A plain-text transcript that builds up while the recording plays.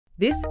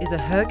This is a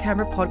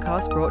HerCanberra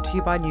podcast brought to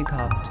you by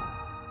Newcast.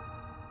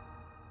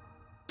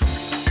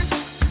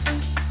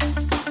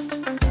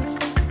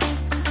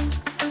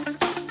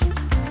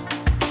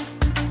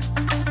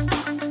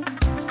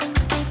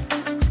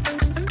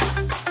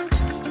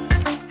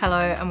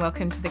 Hello and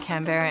welcome to the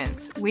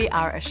Canberrans. We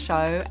are a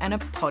show and a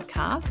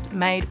podcast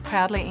made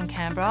proudly in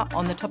Canberra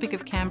on the topic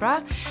of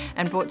Canberra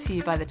and brought to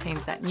you by the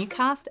teams at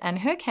Newcast and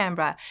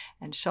HerCanberra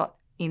and shot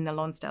in the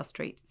Lonsdale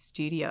St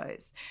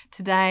studios.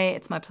 Today,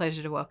 it's my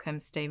pleasure to welcome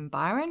Steve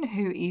Byron,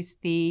 who is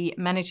the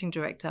Managing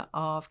Director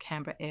of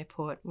Canberra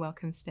Airport.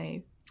 Welcome,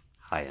 Steve.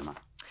 Hi, Emma.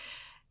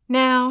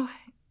 Now,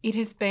 it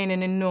has been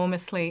an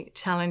enormously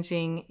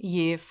challenging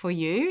year for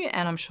you,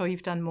 and I'm sure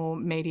you've done more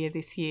media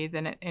this year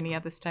than at any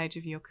other stage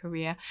of your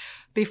career.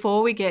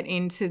 Before we get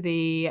into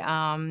the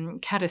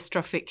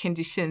catastrophic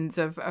conditions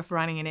of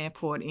running an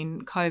airport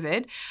in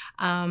COVID,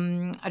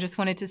 I just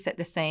wanted to set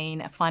the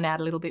scene, find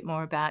out a little bit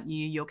more about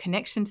you, your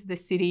connection to the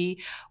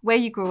city, where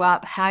you grew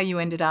up, how you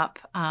ended up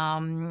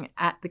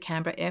at the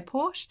Canberra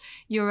Airport.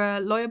 You're a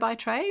lawyer by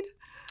trade?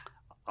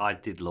 I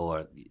did law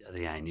at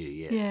the ANU,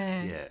 yes.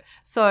 Yeah.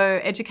 So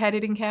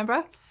educated in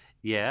Canberra?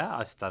 Yeah,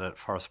 I started at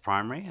Forest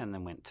Primary and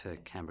then went to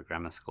Canberra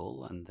Grammar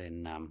School and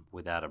then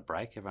without a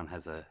break. Everyone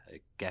has a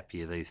gap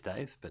year these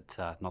days, but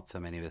not so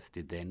many of us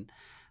did then.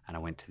 And I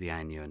went to the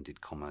ANU and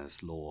did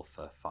commerce law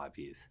for 5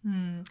 years.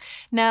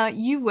 Now,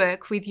 you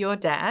work with your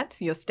dad,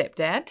 your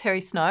stepdad,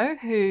 Terry Snow,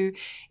 who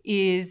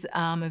is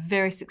a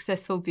very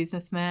successful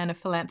businessman, a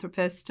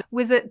philanthropist.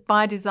 Was it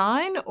by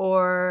design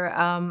or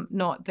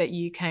not that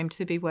you came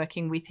to be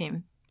working with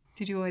him?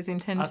 Did you always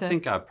intend to? I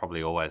think I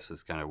probably always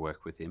was going to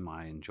work with him.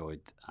 I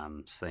enjoyed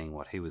seeing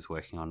what he was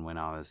working on when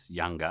I was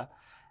younger.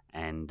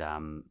 And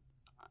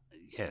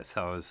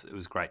so it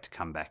was great to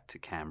come back to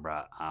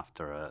Canberra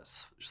after a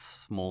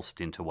small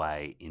stint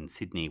away in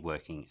Sydney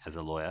working as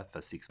a lawyer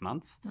for 6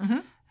 months. Mm-hmm.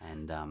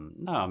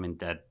 And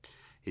Dad,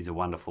 he's a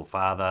wonderful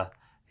father.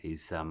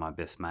 He's my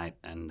best mate,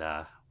 and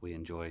we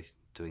enjoy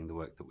doing the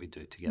work that we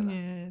do together.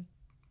 Yeah.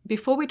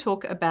 Before we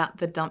talk about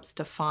the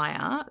dumpster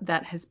fire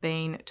that has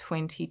been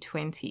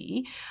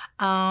 2020,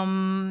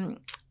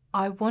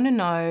 I want to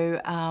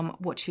know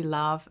what you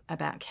love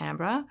about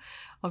Canberra.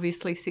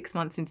 Obviously, 6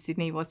 months in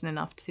Sydney wasn't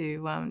enough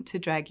to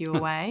drag you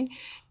away.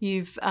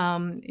 You've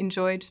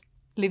enjoyed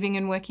living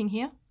and working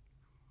here?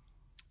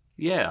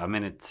 Yeah,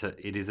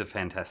 it is a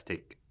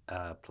fantastic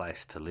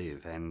place to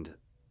live, and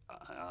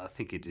I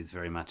think it is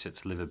very much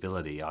its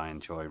livability. I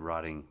enjoy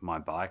riding my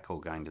bike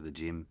or going to the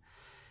gym.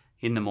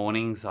 In the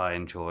mornings, I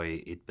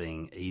enjoy it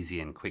being easy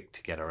and quick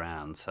to get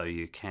around, so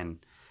you can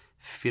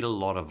fit a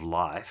lot of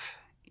life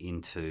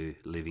into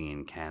living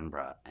in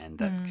Canberra, and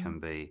that can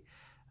be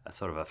a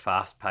sort of a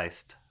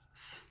fast-paced,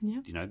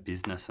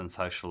 business and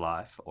social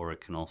life, or it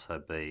can also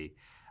be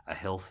a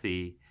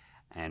healthy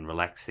and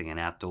relaxing and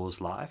outdoors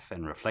life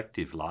and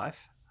reflective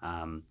life,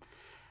 and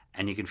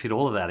you can fit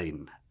all of that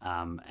in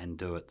and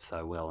do it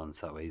so well and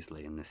so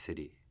easily in this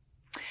city.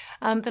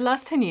 The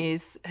last 10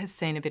 years has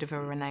seen a bit of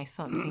a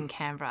renaissance in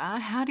Canberra.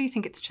 How do you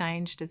think it's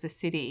changed as a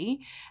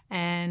city,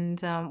 and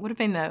what have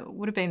been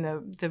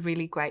the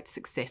really great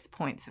success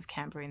points of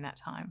Canberra in that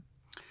time?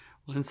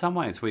 Well, in some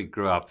ways, we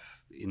grew up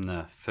in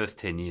the first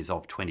 10 years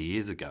of 20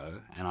 years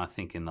ago, and I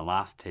think in the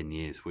last 10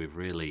 years we've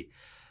really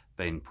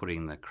been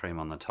putting the cream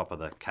on the top of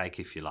the cake,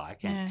 if you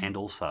like, and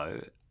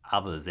also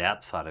others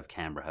outside of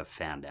Canberra have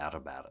found out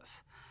about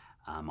us.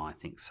 I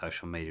think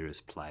social media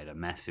has played a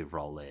massive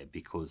role there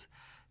because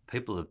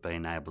people have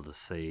been able to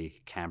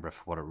see Canberra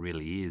for what it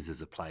really is,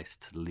 as a place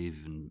to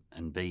live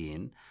and be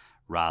in,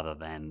 rather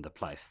than the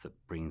place that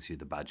brings you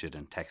the budget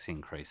and tax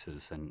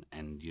increases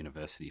and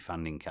university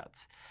funding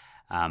cuts.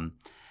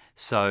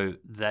 So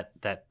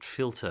that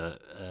filter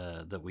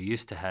that we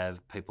used to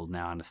have, people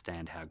now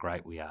understand how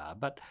great we are.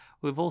 But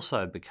we've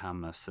also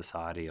become a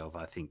society of,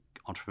 I think,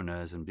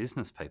 entrepreneurs and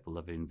business people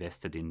have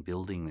invested in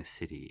building this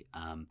city.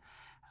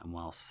 And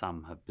while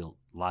some have built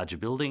larger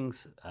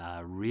buildings,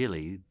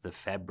 really the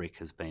fabric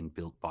has been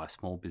built by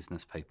small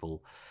business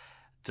people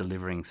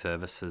delivering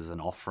services and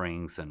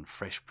offerings and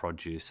fresh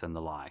produce and the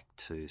like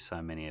to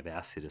so many of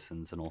our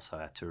citizens and also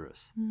our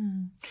tourists.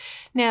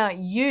 Now,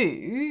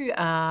 you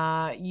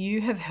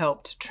have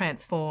helped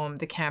transform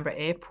the Canberra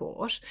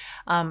Airport.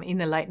 In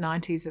the late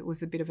 90s, it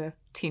was a bit of a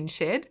tin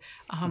shed.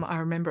 I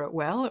remember it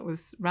well. It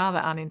was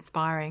rather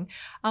uninspiring.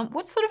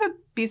 What sort of a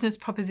business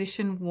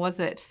proposition was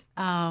it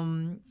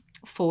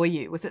for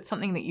you? Was it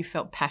something that you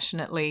felt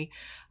passionately?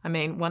 I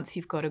mean, once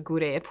you've got a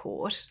good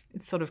airport,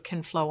 it sort of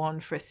can flow on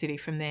for a city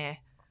from there.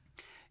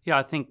 Yeah,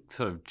 I think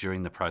sort of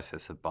during the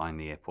process of buying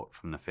the airport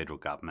from the federal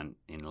government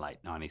in late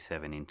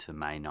 97 into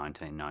May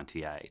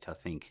 1998, I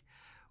think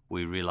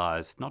we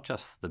realised not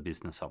just the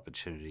business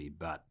opportunity,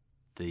 but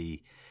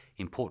the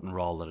important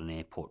role that an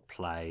airport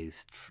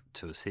plays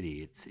to a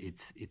city.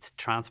 It's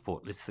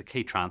transport. It's the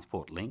key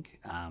transport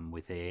link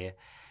with air.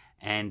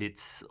 And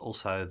it's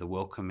also the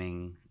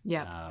welcoming...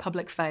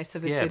 public face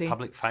of a city. Yeah,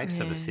 public face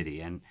of a city.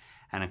 And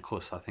of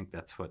course, I think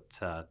that's what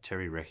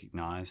Terry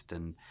recognised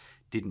and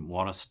didn't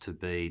want us to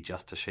be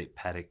just a sheep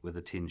paddock with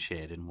a tin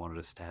shed and wanted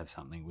us to have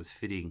something that was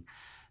fitting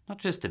not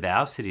just of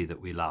our city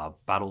that we love,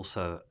 but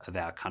also of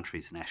our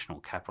country's national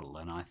capital.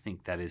 And I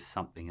think that is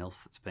something else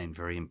that's been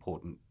very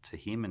important to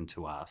him and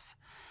to us.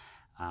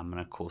 And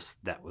of course,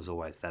 that was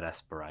always that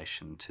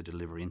aspiration to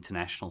deliver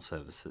international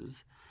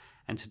services.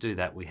 And to do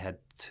that, we had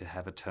to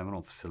have a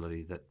terminal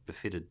facility that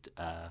befitted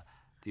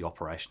the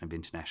operation of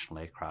international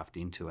aircraft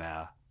into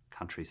our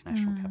country's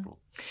national capital.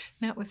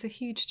 Now, it was a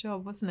huge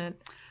job, wasn't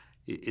it?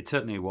 It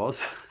certainly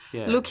was.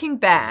 Yeah. Looking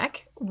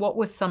back, what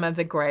were some of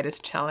the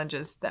greatest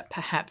challenges that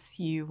perhaps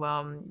you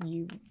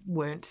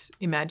weren't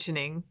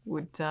imagining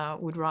would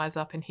rise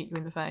up and hit you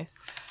in the face?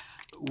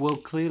 Well,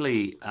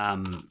 clearly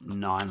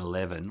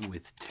 9/11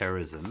 with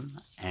terrorism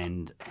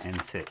and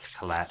Ansets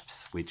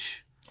collapse,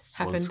 which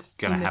was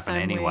going to happen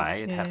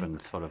anyway. It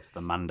happened sort of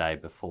the Monday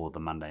before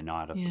the Monday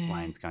night of the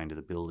planes going to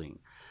the building.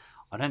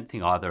 I don't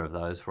think either of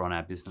those were on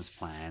our business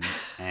plan.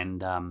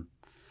 And,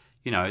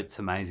 it's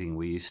amazing.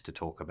 We used to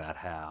talk about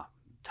how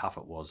tough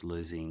it was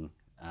losing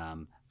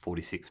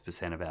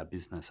 46% of our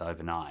business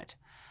overnight.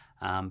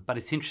 But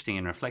it's interesting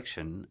in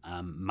reflection,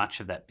 much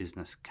of that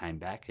business came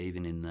back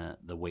even in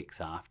the weeks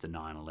after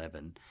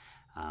 9/11.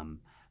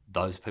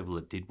 Those people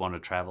that did want to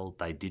travel,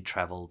 they did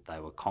travel, they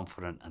were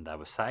confident and they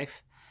were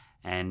safe.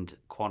 And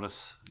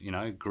Qantas,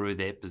 grew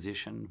their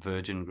position,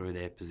 Virgin grew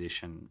their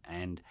position,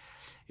 and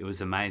it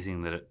was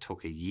amazing that it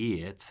took a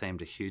year. It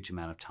seemed a huge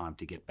amount of time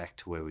to get back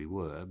to where we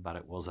were, but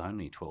it was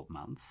only 12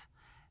 months,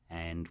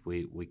 and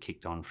we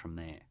kicked on from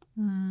there.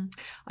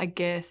 I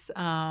guess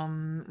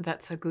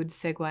that's a good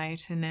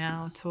segue to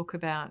now talk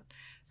about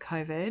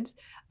COVID.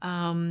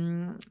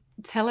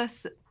 Tell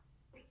us,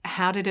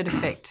 how did it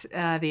affect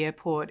the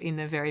airport in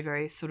the very,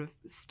 very sort of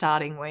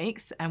starting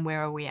weeks, and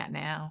where are we at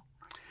now?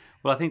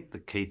 Well, I think the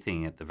key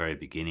thing at the very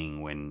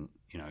beginning when,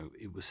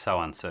 it was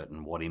so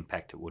uncertain what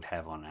impact it would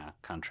have on our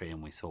country,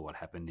 and we saw what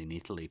happened in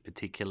Italy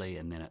particularly,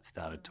 and then it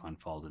started to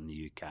unfold in the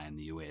UK and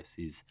the US,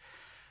 is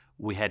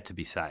we had to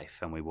be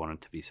safe and we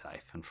wanted to be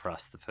safe. And for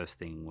us, the first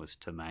thing was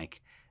to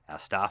make our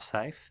staff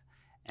safe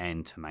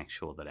and to make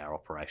sure that our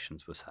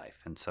operations were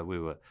safe. And so we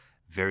were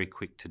very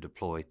quick to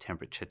deploy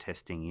temperature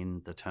testing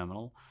in the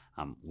terminal.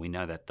 We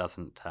know that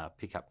doesn't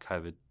pick up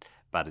COVID,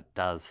 but it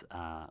does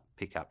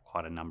pick up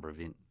quite a number of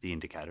the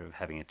indicator of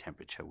having a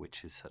temperature,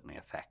 which is certainly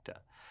a factor.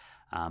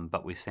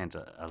 But we sent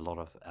a lot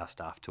of our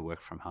staff to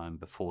work from home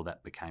before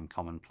that became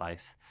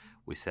commonplace.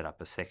 We set up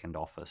a second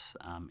office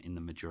in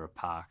the Majura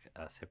Park,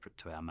 separate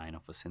to our main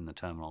office in the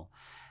terminal.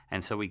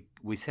 And so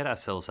we set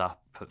ourselves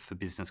up for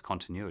business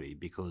continuity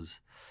because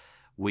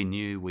we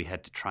knew we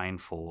had to train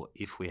for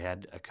if we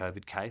had a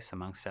COVID case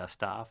amongst our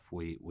staff.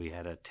 We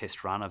had a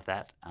test run of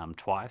that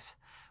twice.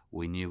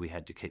 We knew we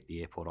had to keep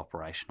the airport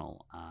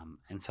operational.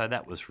 And so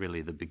that was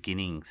really the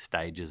beginning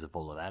stages of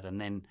all of that. And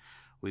then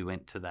we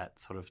went to that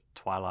sort of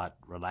twilight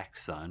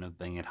relaxed zone of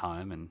being at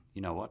home, and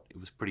you know what? It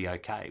was pretty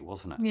okay,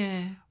 wasn't it?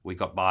 Yeah. We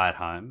got by at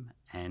home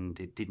and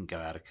it didn't go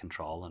out of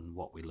control, and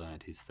what we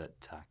learned is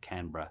that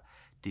Canberra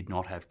did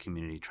not have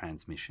community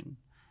transmission.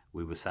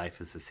 We were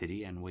safe as a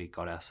city, and we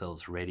got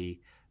ourselves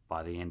ready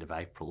by the end of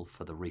April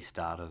for the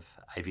restart of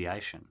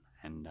aviation,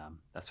 and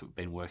that's what we've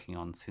been working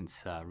on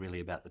since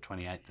really about the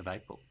 28th of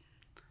April.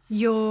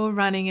 You're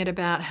running at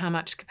about how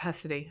much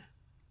capacity?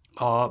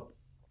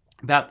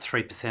 About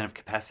 3% of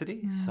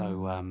capacity.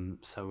 So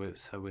we're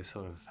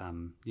sort of,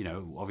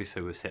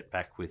 obviously we're set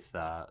back with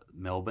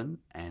Melbourne,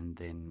 and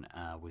then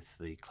with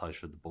the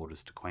closure of the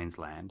borders to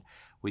Queensland,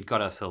 we'd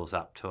got ourselves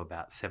up to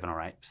about 7 or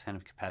 8%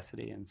 of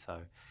capacity, and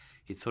so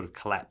it sort of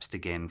collapsed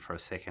again for a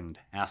second.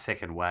 Our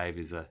second wave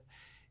is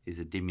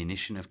a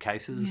diminution of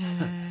cases,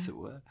 as it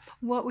were.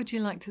 What would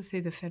you like to see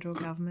the federal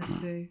government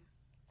do?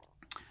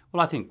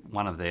 Well, I think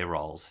one of their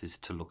roles is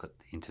to look at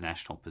the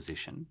international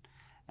position.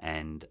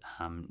 And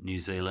New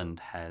Zealand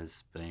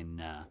has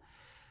been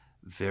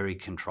very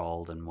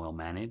controlled and well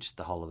managed.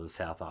 The whole of the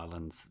South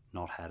Island's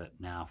not had it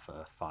now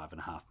for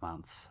 5.5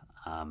 months.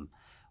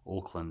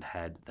 Auckland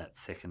had that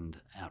second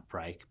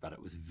outbreak, but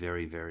it was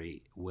very,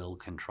 very well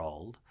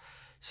controlled.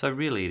 So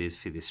really it is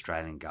for the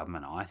Australian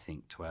government, I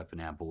think, to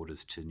open our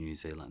borders to New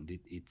Zealand.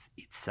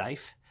 It's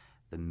safe.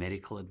 The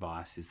medical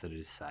advice is that it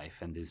is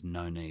safe and there's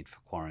no need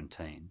for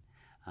quarantine.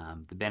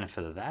 The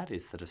benefit of that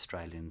is that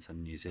Australians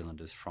and New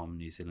Zealanders from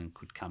New Zealand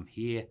could come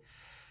here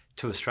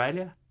to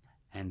Australia,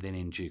 and then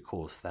in due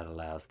course that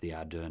allows the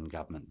Ardern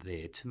government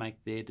there to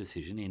make their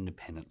decision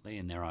independently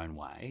in their own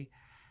way,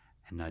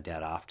 and no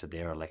doubt after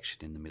their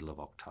election in the middle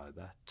of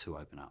October to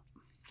open up.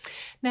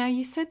 Now,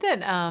 you said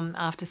that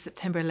after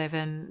September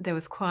 11 there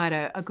was quite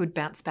a good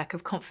bounce back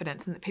of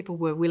confidence and that people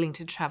were willing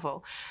to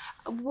travel.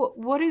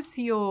 What is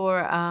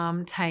your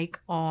take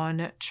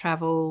on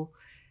travel,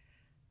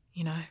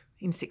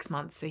 in 6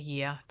 months, a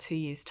year, 2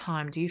 years'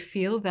 time? Do you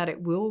feel that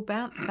it will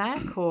bounce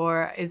back,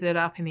 or is it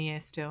up in the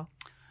air still?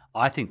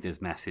 I think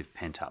there's massive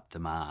pent-up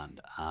demand.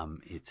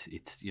 It's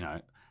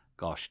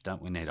gosh,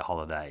 don't we need a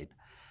holiday?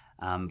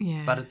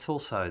 But it's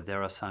also,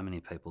 there are so many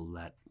people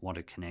that want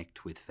to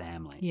connect with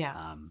family.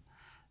 Yeah.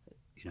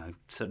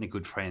 Certainly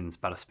good friends,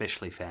 but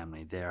especially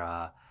family. There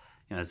are,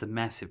 there's a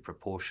massive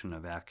proportion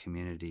of our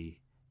community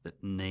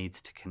that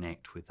needs to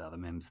connect with other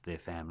members of their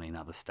family in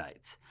other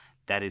states.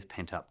 That is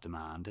pent-up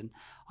demand. And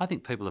I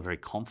think people are very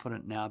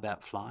confident now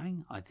about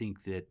flying. I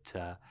think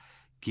that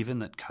given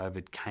that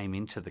COVID came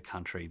into the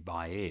country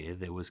by air,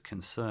 there was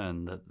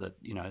concern that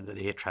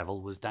air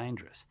travel was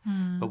dangerous.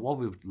 But what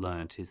we've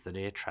learnt is that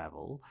air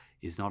travel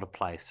is not a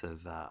place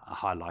of a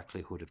high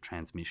likelihood of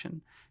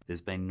transmission.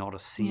 There's been not a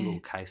single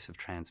case of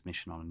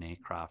transmission on an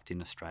aircraft in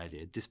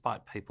Australia,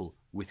 despite people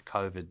with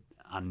COVID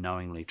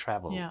unknowingly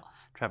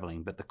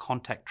travelling. But the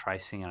contact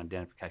tracing and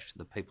identification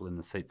of the people in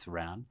the seats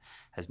around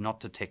has not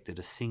detected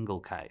a single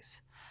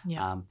case.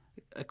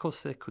 Of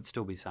course, there could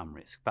still be some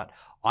risk, but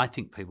I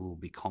think people will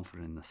be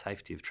confident in the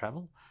safety of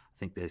travel. I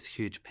think there's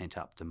huge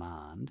pent-up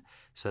demand,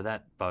 so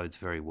that bodes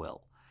very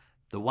well.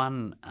 The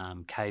one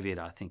caveat,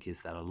 I think,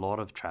 is that a lot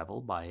of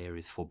travel by air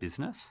is for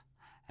business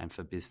and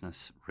for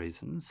business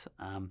reasons,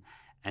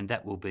 and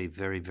that will be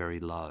very, very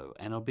low.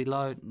 And it'll be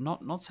low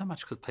not so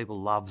much because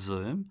people love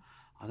Zoom.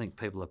 I think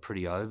people are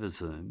pretty over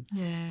Zoom,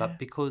 but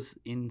because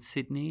in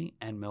Sydney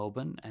and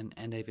Melbourne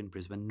and even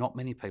Brisbane, not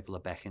many people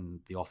are back in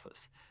the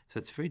office. So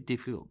it's very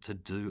difficult to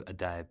do a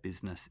day of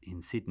business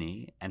in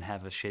Sydney and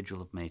have a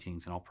schedule of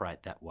meetings and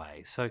operate that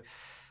way. So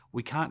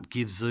we can't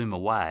give Zoom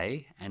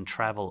away and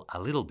travel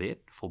a little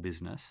bit for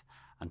business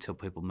until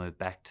people move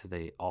back to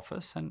the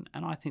office. And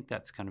I think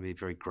that's going to be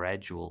very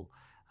gradual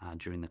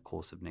during the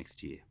course of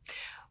next year.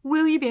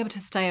 Will you be able to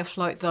stay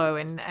afloat though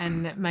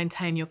and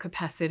maintain your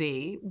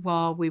capacity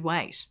while we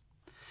wait?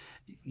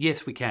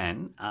 Yes, we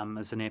can.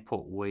 As an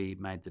airport, we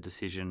made the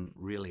decision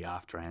really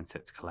after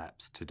Ansett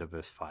collapse to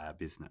diversify our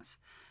business,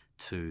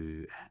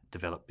 to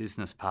develop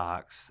business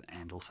parks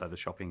and also the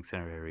shopping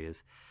centre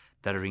areas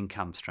that are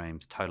income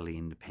streams totally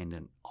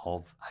independent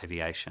of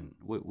aviation.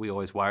 We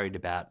always worried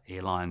about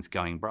airlines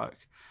going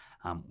broke.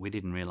 We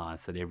didn't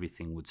realise that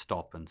everything would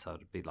stop, and so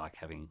it'd be like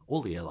having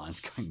all the airlines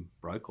going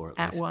broke or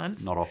at least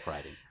once. Not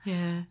operating.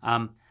 Yeah.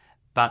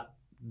 But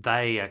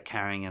they are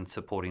carrying and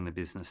supporting the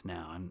business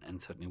now,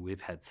 and certainly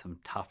we've had some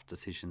tough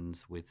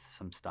decisions with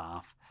some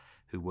staff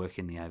who work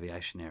in the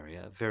aviation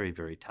area, very,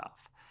 very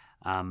tough.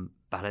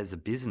 But as a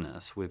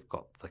business, we've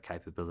got the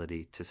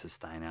capability to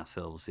sustain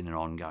ourselves in an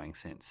ongoing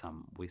sense.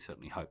 We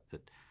certainly hope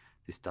that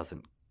this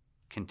doesn't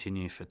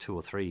continue for 2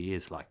 or 3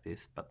 years like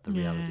this, but the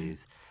reality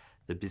is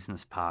the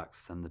business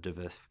parks and the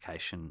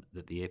diversification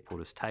that the airport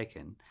has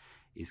taken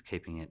is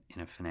keeping it in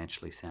a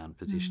financially sound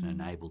position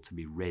and able to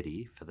be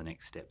ready for the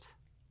next steps.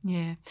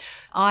 Yeah.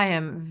 I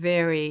am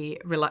very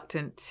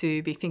reluctant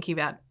to be thinking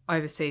about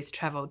overseas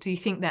travel. Do you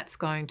think that's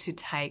going to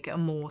take a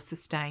more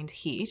sustained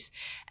hit?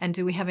 And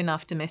do we have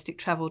enough domestic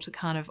travel to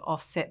kind of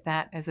offset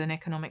that as an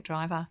economic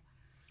driver?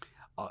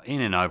 In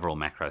an overall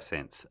macro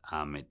sense,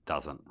 it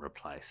doesn't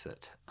replace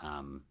it.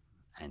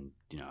 And,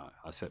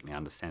 I certainly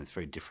understand it's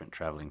very different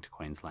travelling to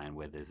Queensland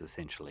where there's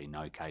essentially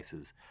no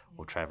cases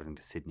or travelling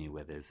to Sydney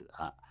where there's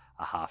a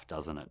half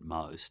dozen at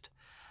most.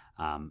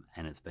 And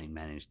it's been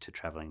managed to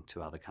travelling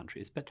to other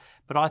countries. But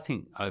I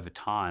think over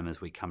time, as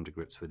we come to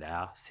grips with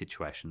our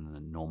situation and the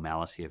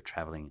normality of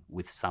travelling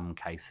with some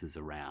cases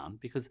around,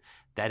 because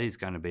that is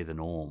going to be the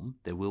norm,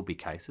 there will be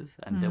cases,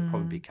 and there'll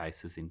probably be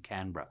cases in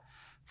Canberra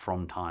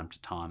from time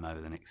to time over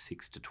the next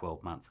 6 to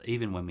 12 months,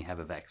 even when we have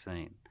a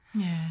vaccine.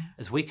 Yeah.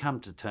 As we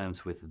come to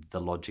terms with the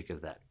logic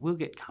of that, we'll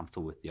get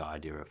comfortable with the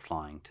idea of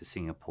flying to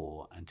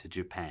Singapore and to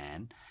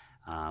Japan,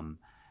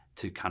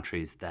 to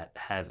countries that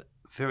have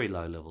very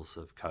low levels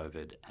of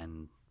COVID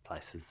and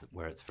places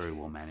where it's very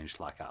well managed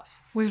like us.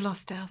 We've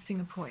lost our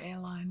Singapore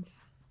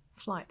Airlines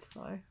flights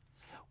though.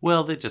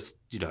 Well, they're just,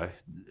 they're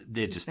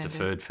just Suspended.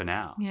 deferred for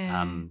now.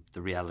 Yeah.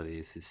 The reality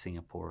is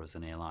Singapore as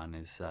an airline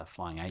is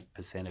flying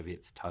 8% of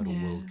its total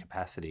world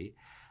capacity.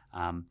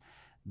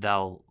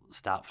 They'll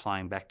start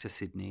flying back to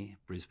Sydney,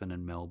 Brisbane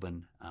and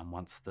Melbourne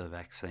once the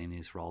vaccine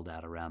is rolled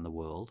out around the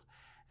world.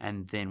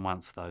 And then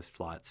once those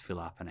flights fill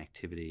up and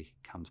activity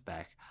comes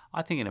back,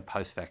 I think in a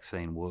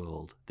post-vaccine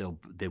world,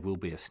 there will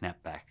be a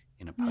snapback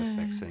in a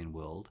post-vaccine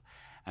world,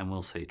 and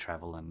we'll see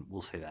travel and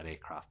we'll see that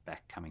aircraft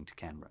back coming to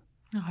Canberra.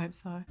 I hope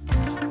so.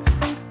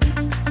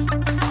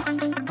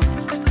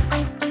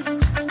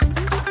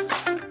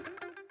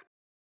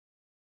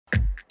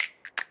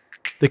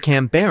 The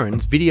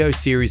Canberrans video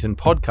series and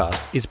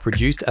podcast is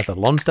produced at the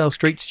Lonsdale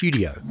St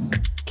studio,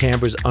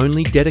 Canberra's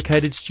only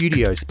dedicated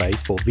studio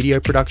space for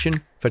video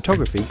production,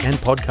 photography and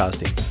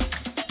podcasting.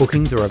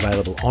 Bookings are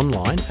available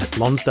online at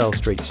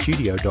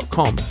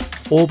lonsdalestreetstudio.com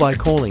or by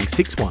calling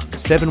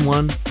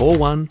 6171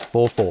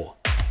 4144.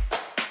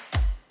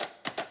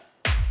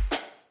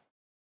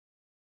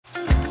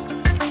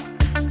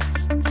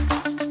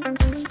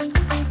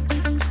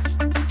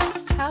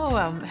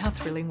 How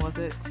thrilling was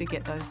it to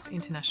get those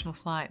international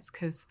flights?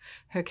 Because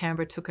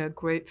HerCanberra took a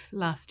group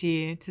last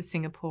year to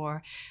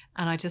Singapore,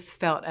 and I just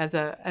felt as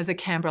a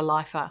Canberra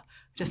lifer,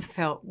 just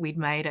felt we'd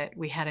made it.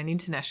 We had an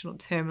international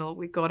terminal.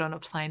 We got on a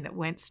plane that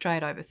went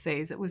straight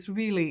overseas. It was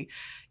really,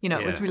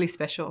 it was really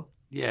special.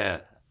 Yeah.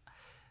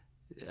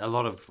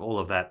 all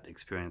of that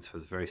experience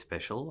was very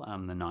special.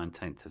 The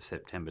 19th of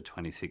September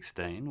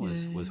 2016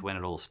 was when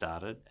it all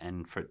started,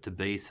 and for it to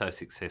be so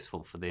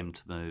successful, for them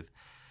to move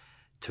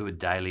to a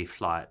daily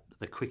flight,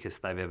 the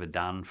quickest they've ever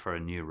done for a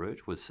new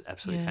route, was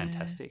absolutely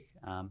fantastic.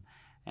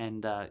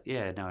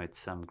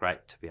 It's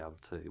great to be able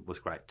to. It was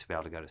great to be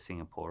able to go to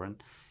Singapore,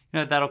 and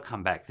that'll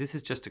come back. This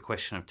is just a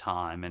question of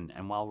time,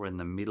 and while we're in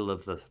the middle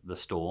of the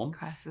storm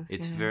crisis,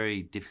 it's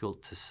very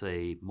difficult to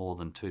see more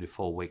than 2 to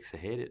 4 weeks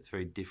ahead. It's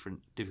very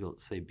difficult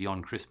to see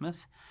beyond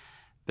Christmas,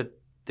 but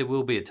there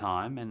will be a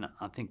time, and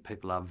I think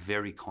people are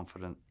very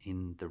confident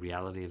in the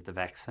reality of the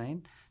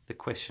vaccine. The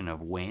question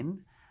of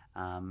when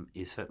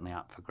is certainly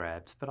up for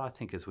grabs, but I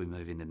think as we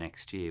move into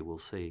next year,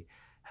 we'll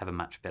have a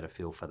much better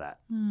feel for that.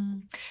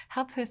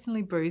 How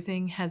personally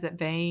bruising has it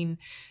been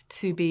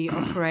to be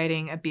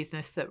operating a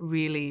business that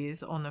really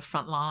is on the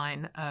front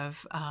line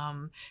of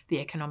the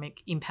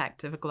economic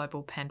impact of a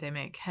global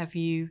pandemic? Have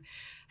you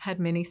had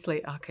many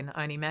I can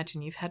only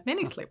imagine you've had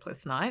many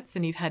sleepless nights,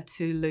 and you've had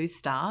to lose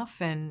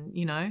staff, and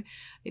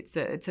it's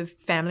a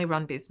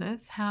family-run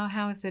business. How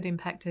has it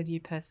impacted you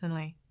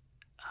personally?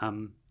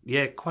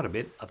 Quite a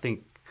bit. I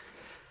think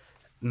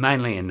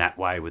mainly in that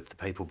way with the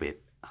people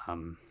bit.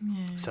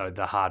 So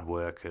the hard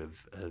work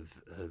of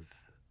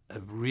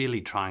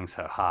really trying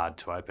so hard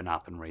to open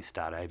up and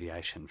restart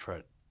aviation, for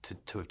it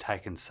to have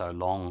taken so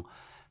long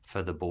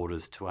for the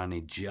borders to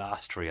only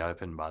just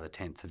reopen by the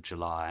 10th of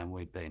July, and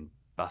we'd been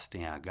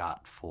busting our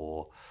gut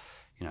for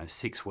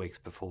 6 weeks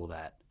before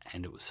that,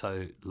 and it was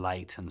so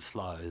late and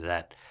slow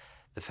that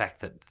the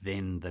fact that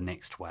then the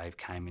next wave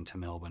came into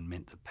Melbourne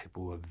meant that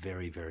people were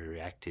very, very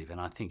reactive. And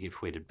I think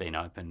if we'd have been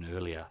open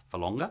earlier for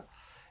longer,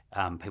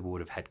 people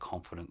would have had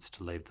confidence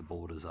to leave the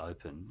borders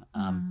open.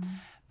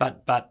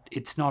 But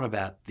it's not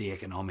about the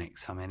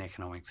economics. I mean,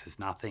 economics is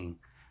nothing.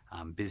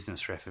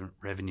 Business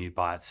revenue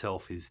by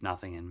itself is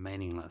nothing and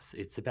meaningless.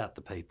 It's about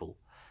the people,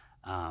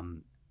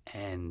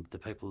 and the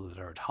people that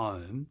are at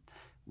home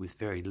with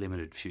very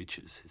limited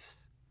futures.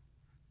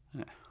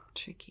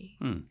 Tricky.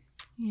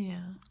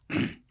 Yeah.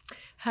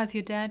 How's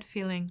your dad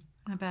feeling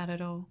about it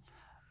all?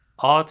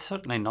 Oh, it's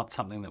certainly not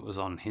something that was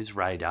on his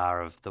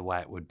radar of the way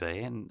it would be,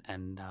 and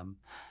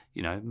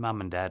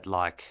Mum and Dad,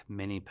 like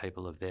many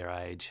people of their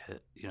age,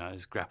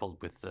 has grappled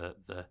with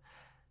the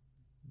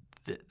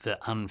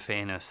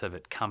unfairness of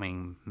it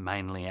coming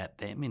mainly at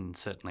them, in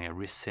certainly a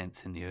risk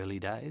sense in the early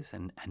days,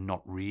 and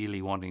not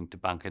really wanting to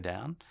bunker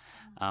down.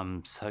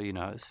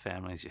 As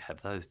families, you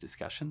have those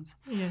discussions.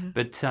 Yeah.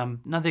 But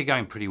no, they're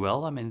going pretty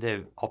well. I mean,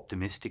 they're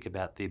optimistic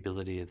about the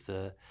ability of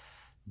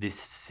this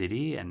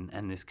city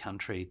and this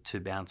country to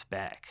bounce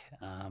back.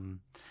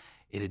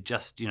 It had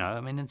just,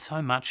 and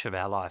so much of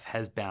our life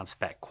has bounced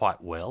back quite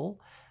well.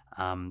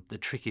 The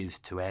trick is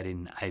to add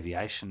in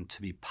aviation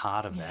to be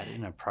part of that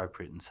in an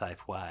appropriate and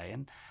safe way.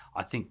 And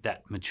I think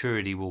that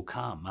maturity will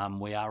come.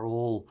 We are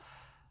all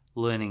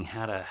learning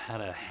how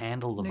to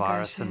handle the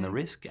virus and the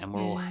risk, and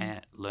we're all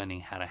learning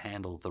how to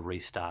handle the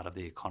restart of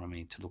the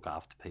economy to look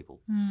after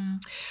people.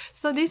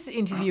 So this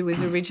interview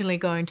was originally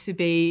going to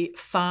be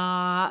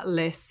far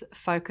less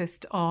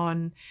focused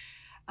on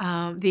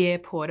the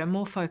airport and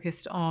more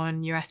focused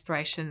on your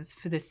aspirations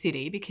for the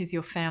city, because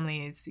your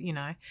family is,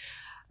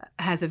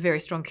 has a very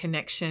strong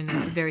connection,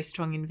 a very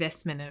strong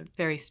investment, a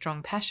very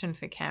strong passion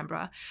for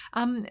Canberra.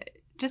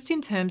 Just in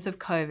terms of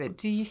COVID,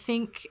 do you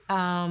think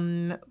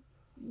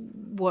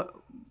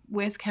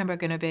where's Canberra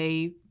going to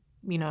be,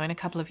 in a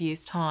couple of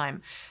years'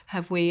 time?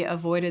 Have we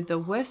avoided the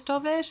worst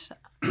of it?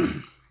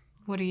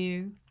 What do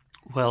you?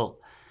 Well,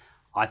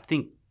 I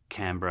think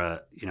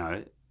Canberra,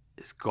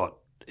 has got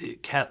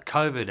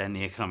COVID, and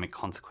the economic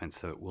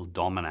consequence of it will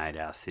dominate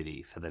our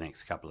city for the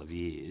next couple of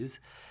years.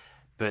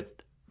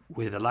 But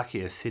we're the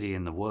luckiest city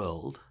in the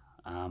world,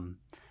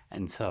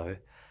 and so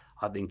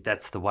I think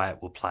that's the way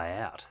it will play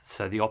out.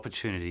 So the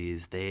opportunity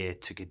is there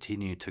to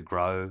continue to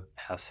grow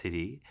our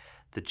city.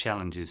 The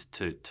challenge is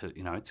to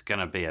it's going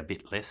to be a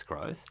bit less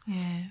growth,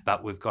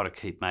 but we've got to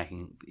keep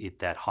making it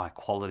that high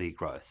quality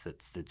growth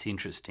that's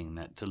interesting,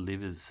 that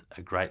delivers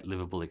a great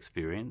livable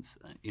experience,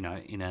 in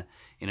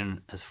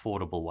an as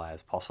affordable way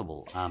as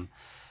possible.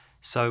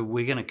 So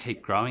we're going to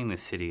keep growing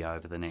this city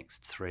over the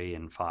next 3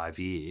 and 5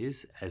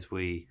 years as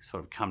we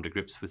sort of come to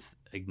grips with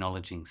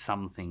acknowledging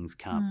some things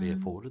can't be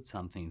afforded,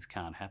 some things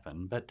can't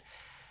happen. But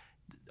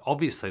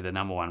obviously the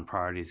number one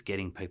priority is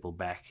getting people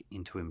back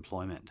into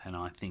employment, and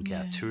I think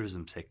our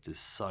tourism sector is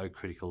so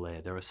critical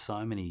there. There are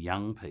so many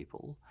young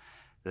people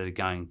that are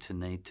going to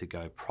need to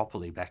go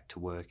properly back to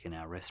work in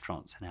our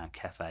restaurants and our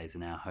cafes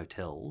and our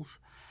hotels,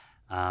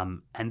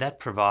 and that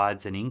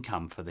provides an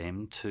income for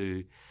them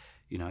to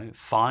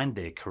find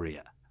their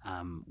career,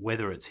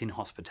 whether it's in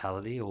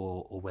hospitality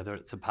or whether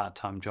it's a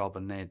part-time job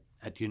and they're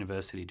at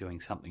university doing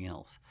something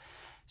else.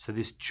 So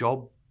this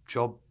job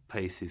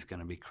piece is going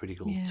to be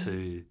critical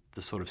to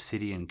the sort of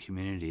city and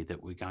community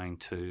that we're going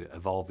to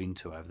evolve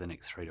into over the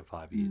next 3 to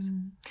 5 years.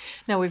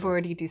 Now, we've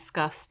already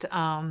discussed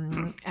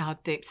our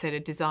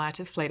deep-seated desire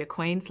to flee to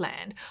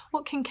Queensland.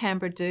 What can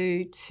Canberra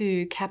do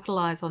to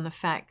capitalise on the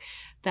fact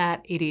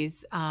that it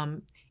is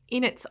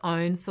in its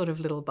own sort of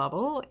little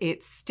bubble.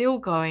 It's still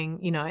going,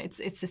 it's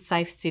a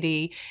safe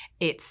city.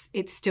 It's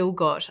still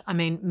got, I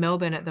mean,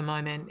 Melbourne at the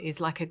moment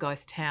is like a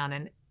ghost town,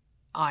 and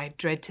I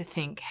dread to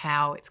think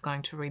how it's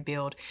going to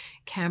rebuild.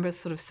 Canberra's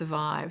sort of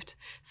survived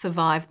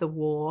the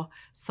war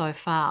so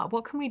far.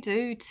 What can we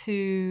do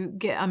to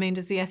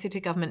does the ACT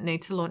government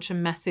need to launch a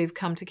massive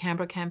Come to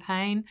Canberra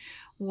campaign?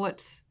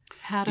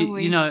 How do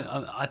we...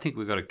 I think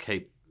we've got to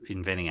keep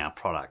inventing our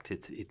product.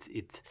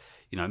 It's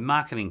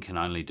marketing can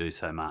only do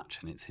so much,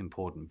 and it's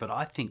important. But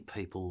I think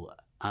people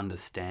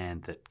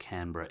understand that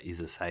Canberra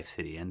is a safe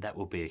city, and that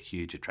will be a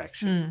huge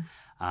attraction.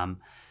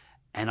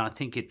 And I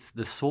think it's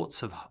the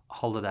sorts of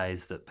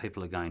holidays that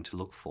people are going to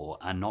look for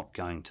are not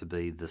going to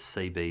be the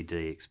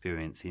CBD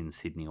experience in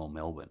Sydney or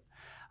Melbourne.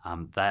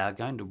 They are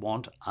going to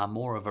want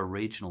more of a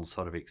regional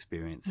sort of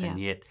experience, and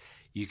yet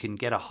you can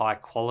get a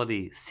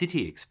high-quality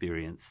city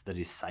experience that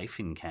is safe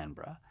in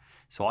Canberra.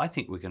 So I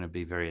think we're going to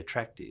be very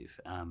attractive.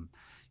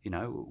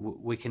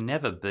 We can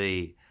never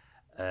be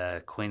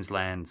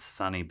Queensland's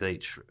sunny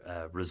beach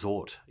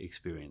resort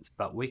experience,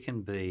 but we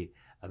can be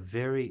a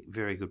very,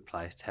 very good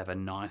place to have a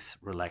nice,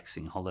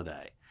 relaxing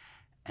holiday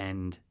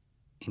and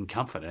in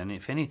comfort. And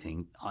if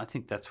anything, I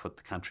think that's what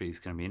the country is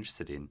going to be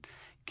interested in,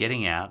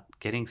 getting out,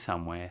 getting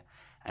somewhere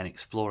and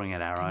exploring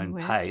at our own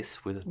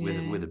pace with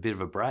a bit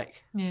of a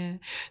break. Yeah.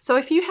 So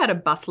if you had a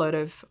busload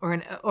of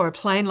or a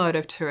plane load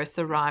of tourists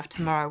arrive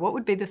tomorrow, what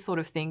would be the sort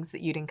of things that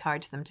you'd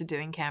encourage them to do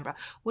in Canberra?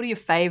 What are your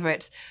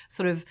favourite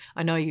sort of,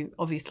 I know you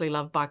obviously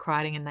love bike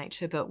riding and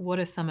nature, but what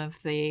are some of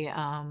the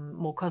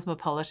more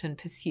cosmopolitan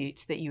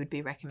pursuits that you would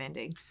be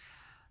recommending?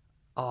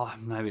 Oh,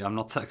 maybe I'm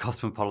not so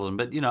cosmopolitan,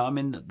 but,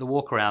 the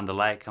walk around the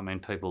lake,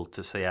 people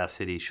to see our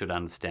city should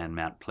understand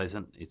Mount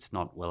Pleasant. It's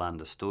not well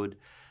understood.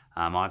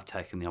 I've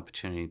taken the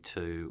opportunity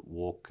to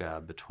walk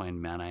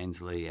between Mount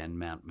Ainslie and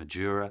Mount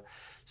Majura.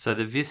 So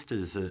the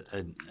vistas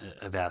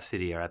of our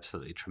city are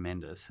absolutely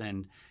tremendous.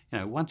 And,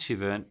 once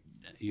you've earned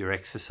your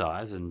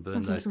exercise and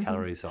burned those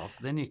calories off,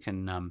 then you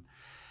can,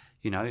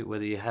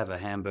 whether you have a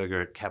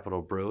hamburger at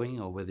Capital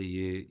Brewing or whether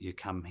you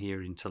come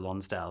here into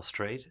Lonsdale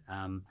Street,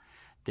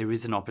 there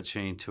is an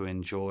opportunity to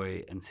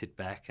enjoy and sit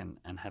back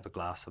and have a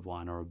glass of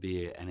wine or a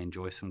beer and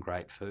enjoy some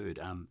great food.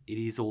 It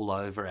is all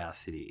over our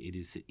city. It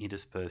is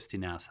interspersed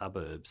in our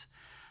suburbs.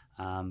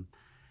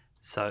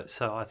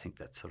 So I think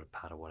that's sort of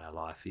part of what our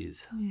life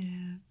is.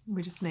 Yeah,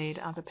 we just need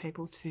other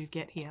people to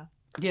get here.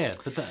 Yeah,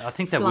 but I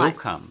think they will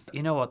come.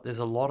 You know what? There's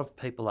a lot of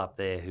people up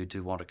there who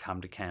do want to come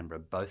to Canberra,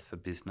 both for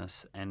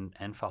business and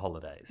for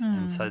holidays.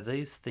 And so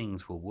these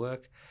things will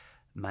work.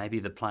 Maybe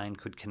the plane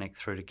could connect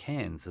through to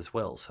Cairns as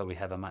well, so we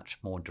have a much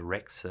more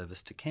direct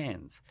service to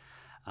Cairns.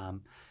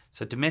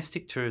 So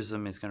domestic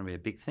tourism is going to be a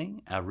big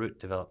thing. Our route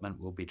development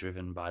will be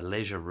driven by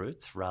leisure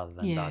routes rather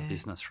than by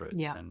business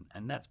routes,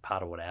 and that's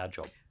part of what our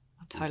job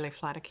I'll totally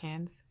fly to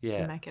Cairns if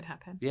you make it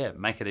happen. Yeah,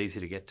 make it easy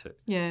to get to.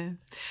 Yeah.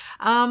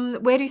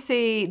 Where do you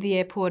see the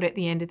airport at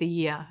the end of the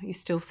year? Are you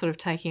still sort of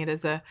taking it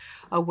as a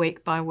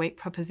week-by-week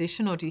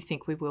proposition, or do you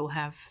think we will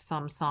have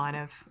some sign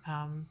of,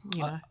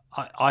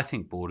 I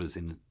think borders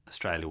in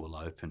Australia will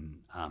open,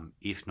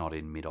 if not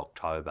in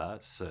mid-October,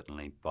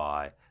 certainly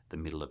by the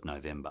middle of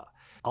November.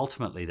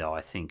 Ultimately, though,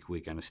 I think we're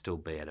going to still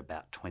be at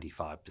about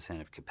 25%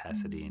 of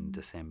capacity in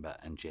December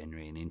and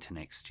January and into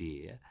next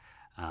year.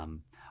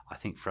 I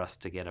think for us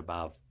to get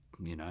above,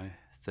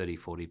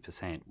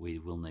 30-40%, we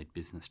will need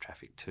business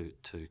traffic to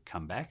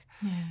come back.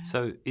 Yeah.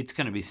 So it's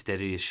going to be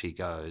steady as she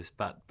goes,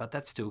 but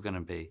that's still going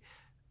to be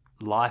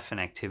life and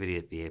activity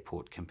at the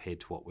airport compared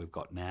to what we've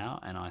got now,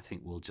 and I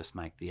think we'll just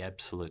make the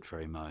absolute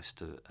very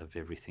most of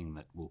everything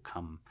that will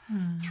come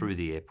through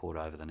the airport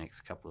over the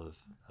next couple of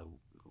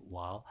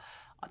while.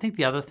 I think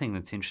the other thing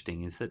that's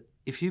interesting is that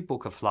if you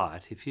book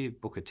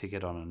a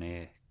ticket on an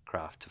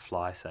aircraft to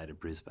fly, say, to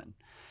Brisbane,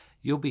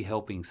 you'll be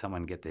helping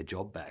someone get their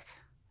job back.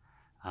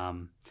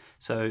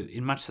 So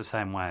in much the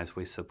same way as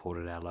we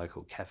supported our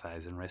local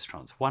cafes and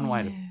restaurants, one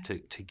way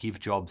to give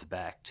jobs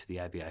back to the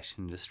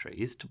aviation industry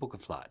is to book a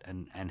flight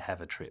and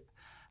have a trip.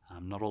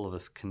 Not all of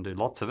us can do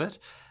lots of it,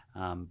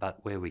 but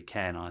where we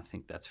can, I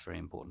think that's very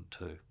important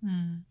too.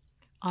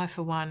 I,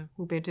 for one,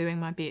 will be doing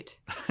my bit.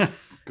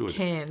 Good.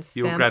 Cairns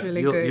sounds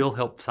really good. You'll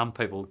help some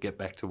people get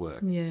back to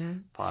work. Yeah.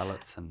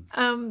 Pilots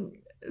and...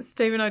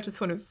 Stephen, I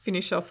just want to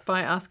finish off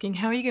by asking,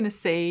 how are you going to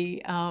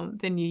see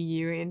the new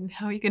year in?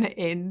 How are you going to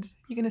end?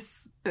 Are you going to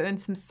burn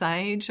some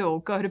sage or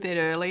go to bed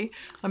early?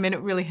 I mean, it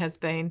really has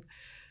been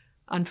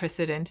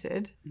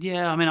unprecedented.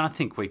 Yeah, I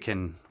think we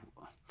can,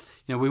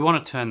 we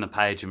want to turn the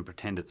page and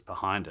pretend it's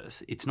behind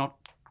us. It's not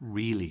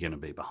really going to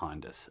be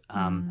behind us.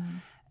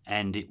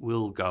 And it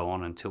will go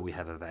on until we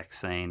have a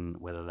vaccine,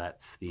 whether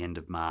that's the end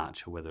of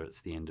March or whether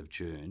it's the end of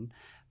June.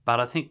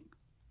 But I think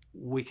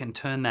we can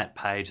turn that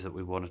page that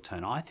we want to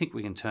turn. I think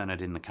we can turn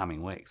it in the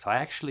coming weeks. I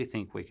actually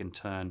think we can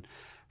turn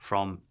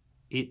from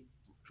it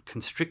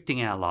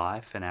constricting our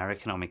life and our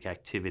economic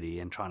activity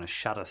and trying to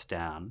shut us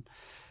down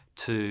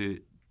to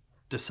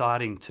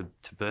deciding to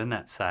burn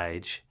that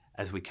sage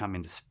as we come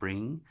into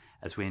spring,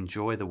 as we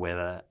enjoy the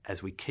weather,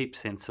 as we keep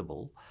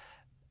sensible,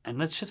 And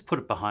let's just put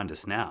it behind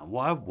us now.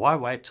 Why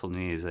wait till New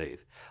Year's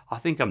Eve? I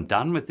think I'm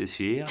done with this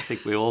year. I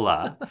think we all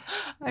are.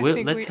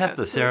 Let's have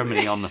the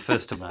ceremony on the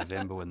 1st of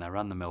November when they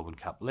run the Melbourne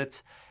Cup.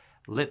 Let's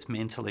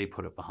mentally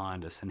put it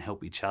behind us and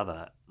help each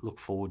other look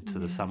forward to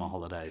the summer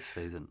holidays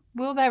season.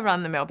 Will they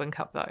run the Melbourne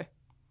Cup though?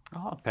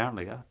 Oh,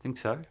 apparently, I think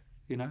so,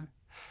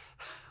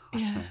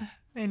 Yeah,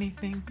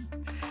 anything.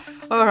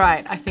 All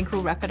right, I think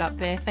we'll wrap it up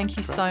there. Thank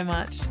you so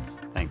much.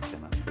 Thanks,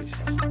 Emma.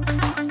 Appreciate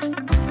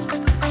it.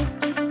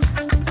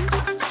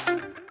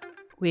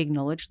 We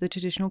acknowledge the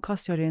traditional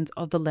custodians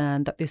of the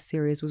land that this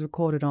series was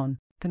recorded on,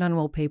 the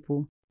Ngunnawal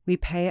people. We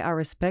pay our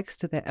respects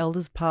to their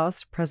elders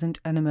past, present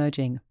and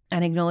emerging,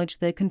 and acknowledge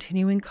their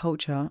continuing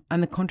culture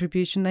and the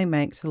contribution they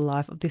make to the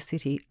life of this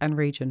city and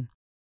region.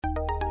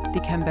 The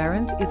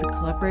Canberrans is a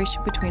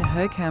collaboration between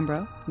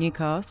HerCanberra,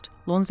 Newcast,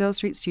 Lonsdale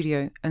St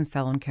Studio and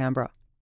Salon Canberra.